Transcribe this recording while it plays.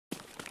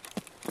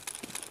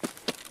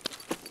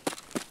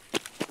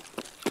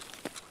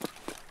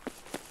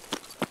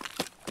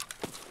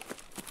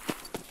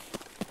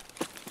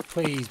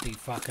Please be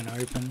fucking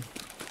open.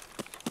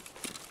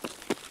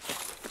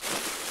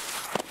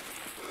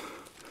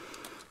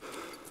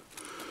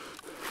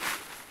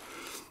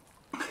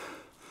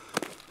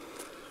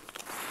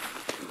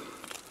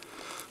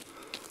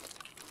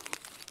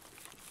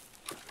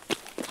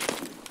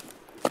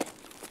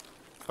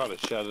 Kind of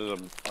shouted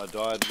him. I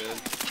died, man.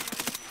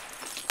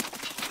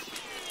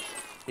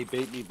 He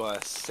beat me by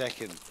a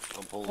second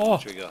on pulling the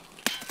trigger.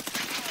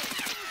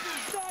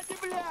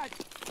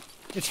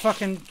 It's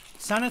fucking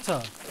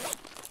Sanitar.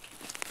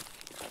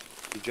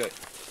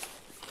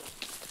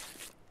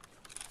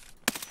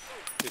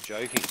 You're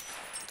joking.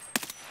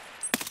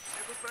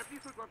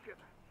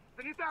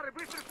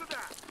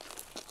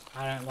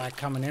 I don't like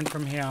coming in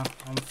from here.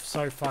 I'm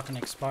so fucking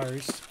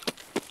exposed.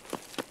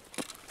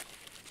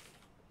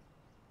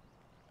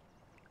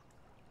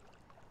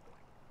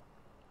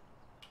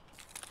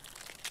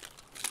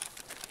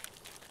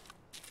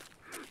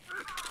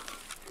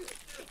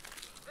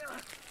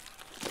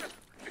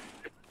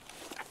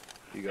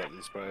 You got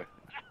this, bro.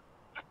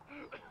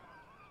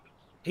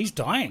 He's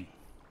dying.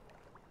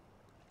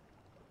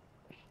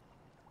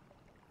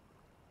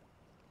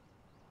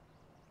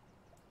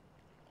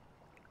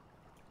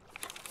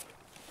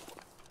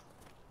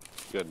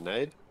 You got a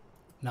nade?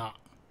 Nah.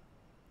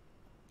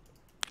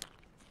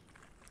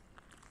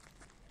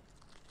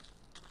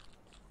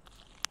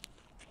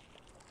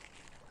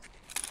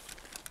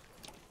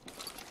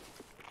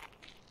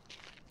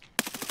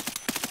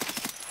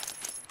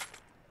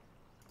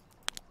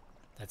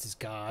 That's his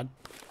guard.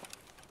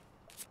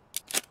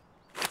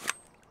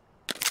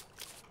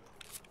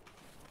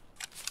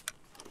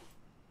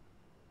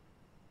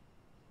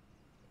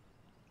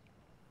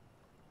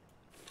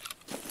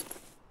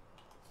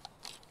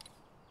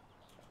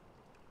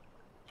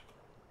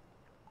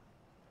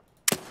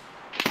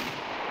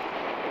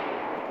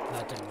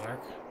 That didn't work.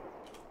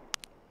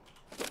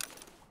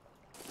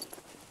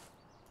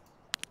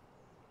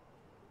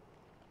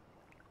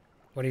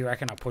 What do you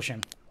reckon? I'll push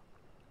him.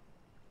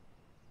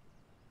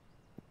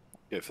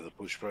 Go for the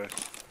push, bro.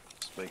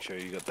 Just make sure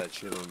you got that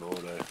shit on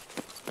auto.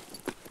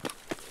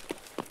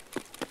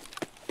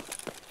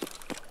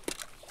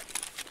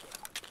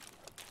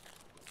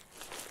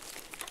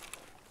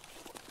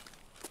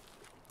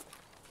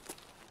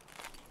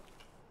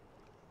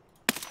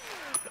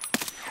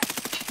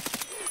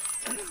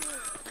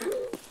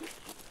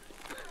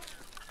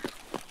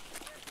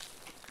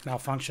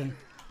 Malfunction.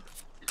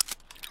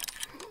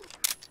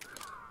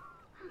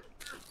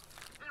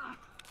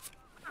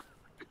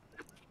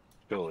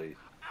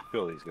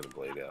 Surely he's gonna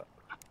bleed out.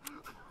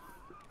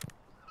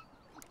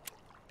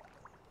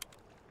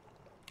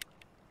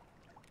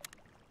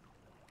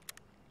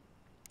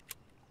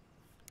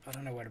 I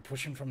don't know where to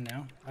push him from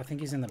now. I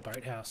think he's in the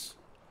boathouse.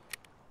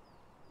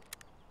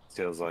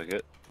 Sounds like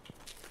it.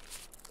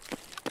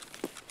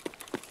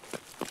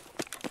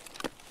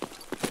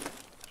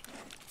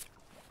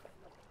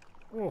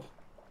 Oh.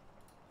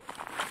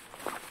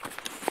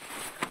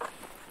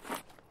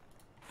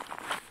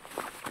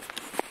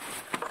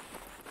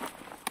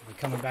 We're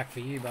coming back for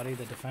you, buddy,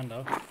 the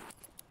defender.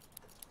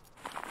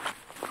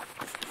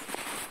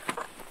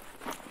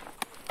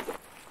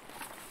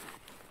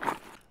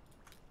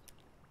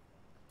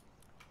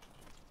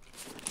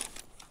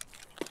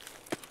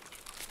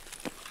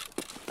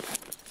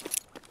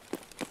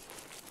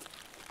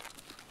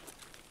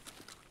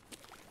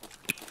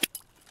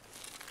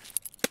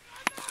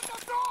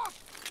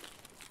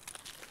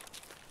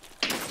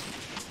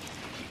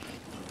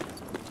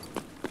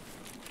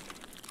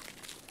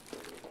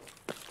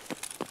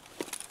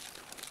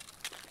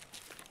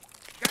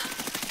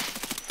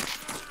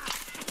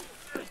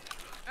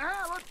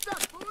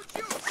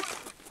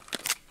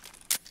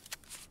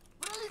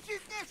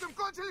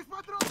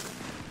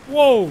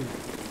 Whoa!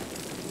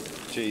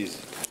 Jeez.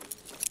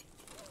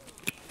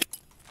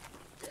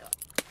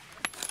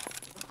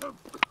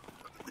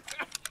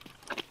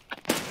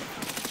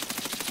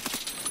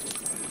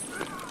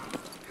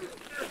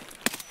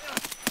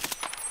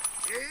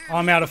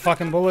 I'm out of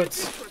fucking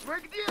bullets.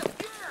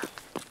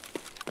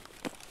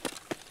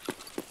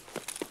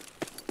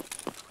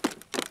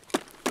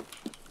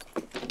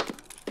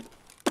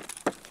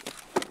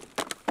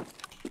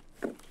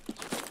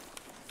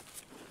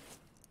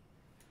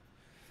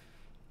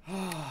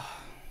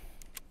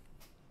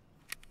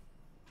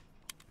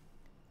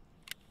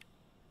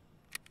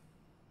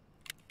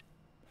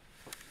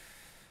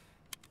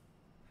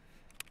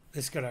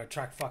 This gotta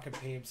attract fucking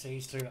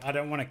PMCs too. I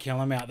don't want to kill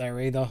him out there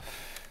either.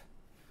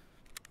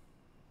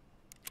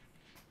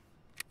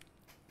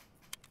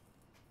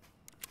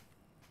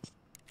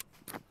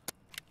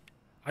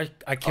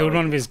 I killed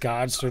one of his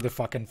guards through the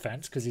fucking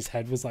fence because his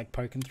head was like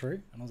poking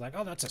through, and I was like,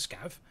 "Oh, that's a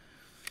scav."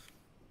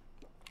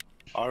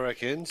 I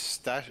reckon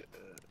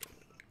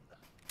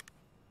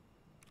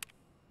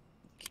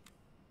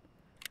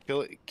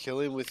kill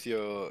him with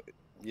your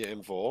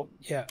M4.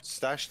 Yeah.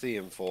 Stash the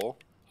M4.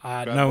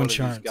 No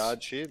insurance. Of his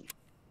guard shit.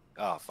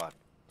 Oh fuck.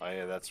 Oh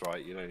yeah, that's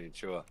right. You don't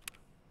insure.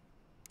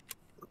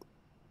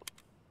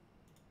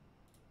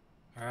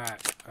 All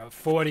right.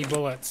 40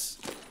 bullets.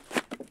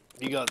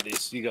 You got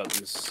this. You got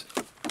this.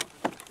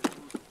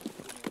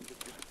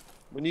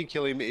 When you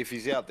kill him, if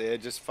he's out there,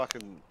 just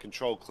fucking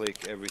control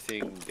click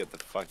everything and get the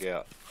fuck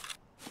out.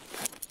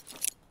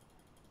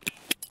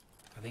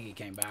 I think he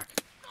came back.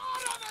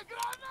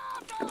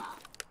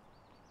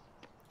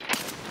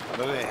 I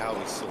don't know how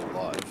he's still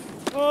alive.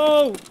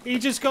 Oh, he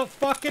just got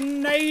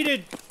fucking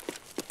naded.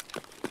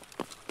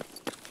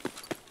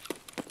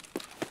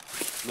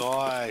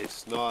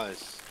 Nice,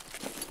 nice.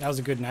 That was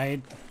a good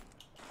nade.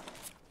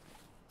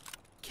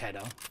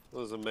 Kedda. That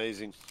was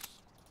amazing.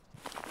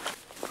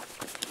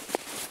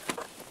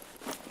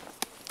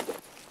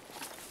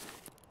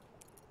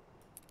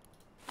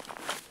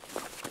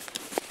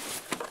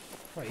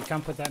 What, you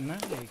can't put that in there?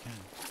 Yeah, you can.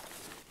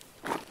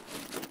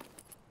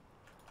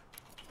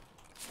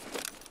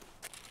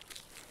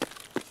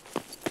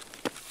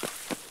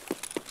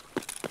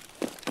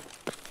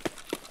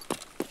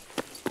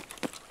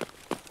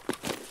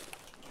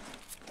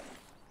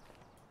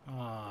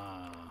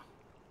 Ah.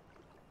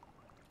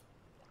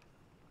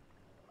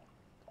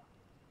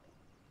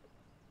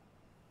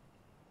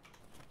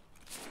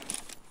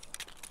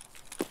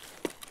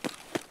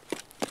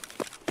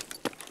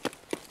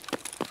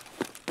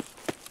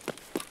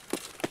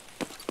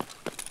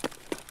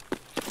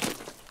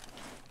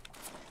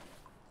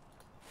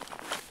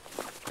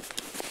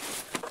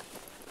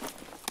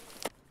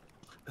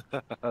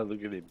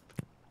 Look at him.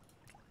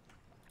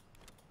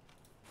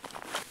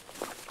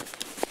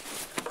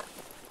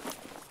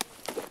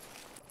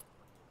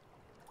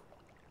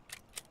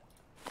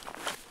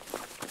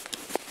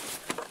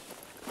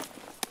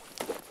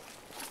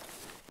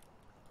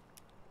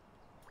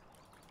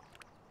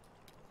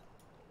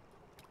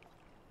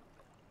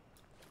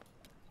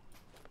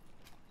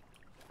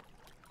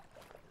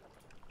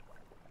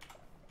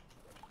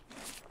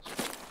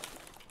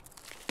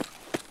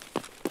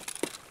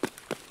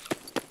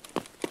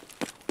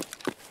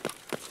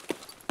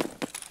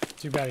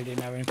 Too bad he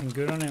didn't have anything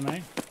good on him,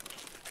 eh?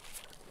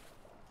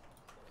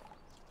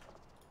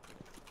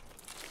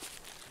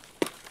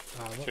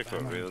 Oh, what Check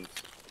what ammo? rounds.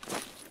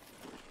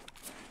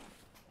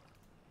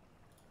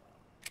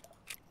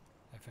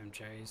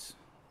 FMJs.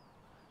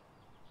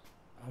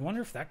 I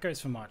wonder if that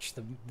goes for much,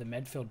 the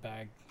Medfield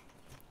bag.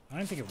 I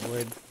don't think it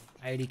would.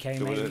 80k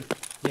Would maybe. it?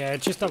 Yeah,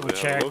 just double Let me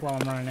have a check look. while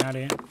I'm running out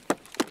here.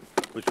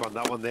 Which one?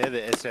 That one there, the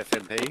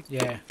SFMP?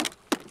 Yeah.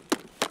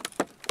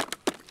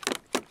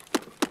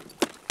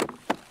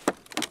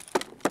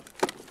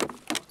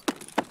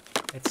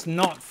 It's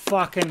not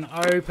fucking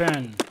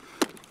open.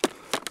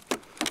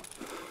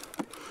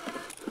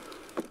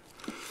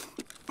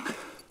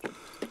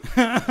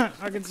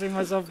 I can see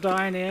myself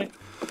dying here.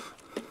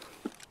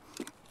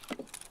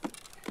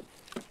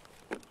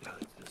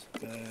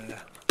 Hang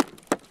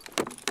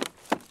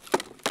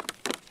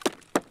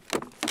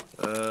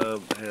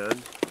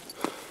on.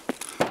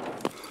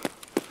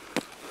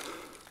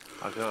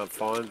 I can't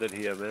find it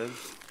here, man.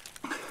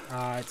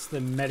 It's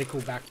the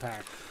medical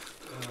backpack.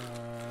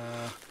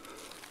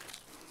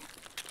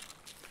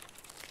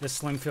 The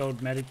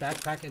Slimfield medic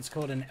backpack. It's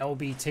called an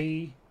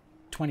LBT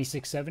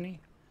 2670.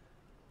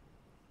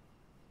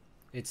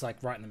 It's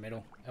like right in the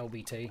middle.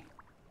 LBT.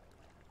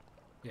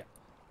 Yeah.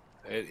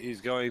 It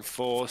is going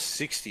for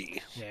 60.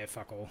 Yeah,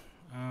 fuck all.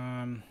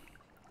 What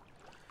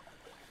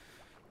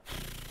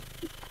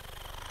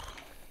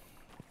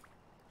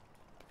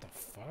the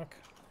fuck?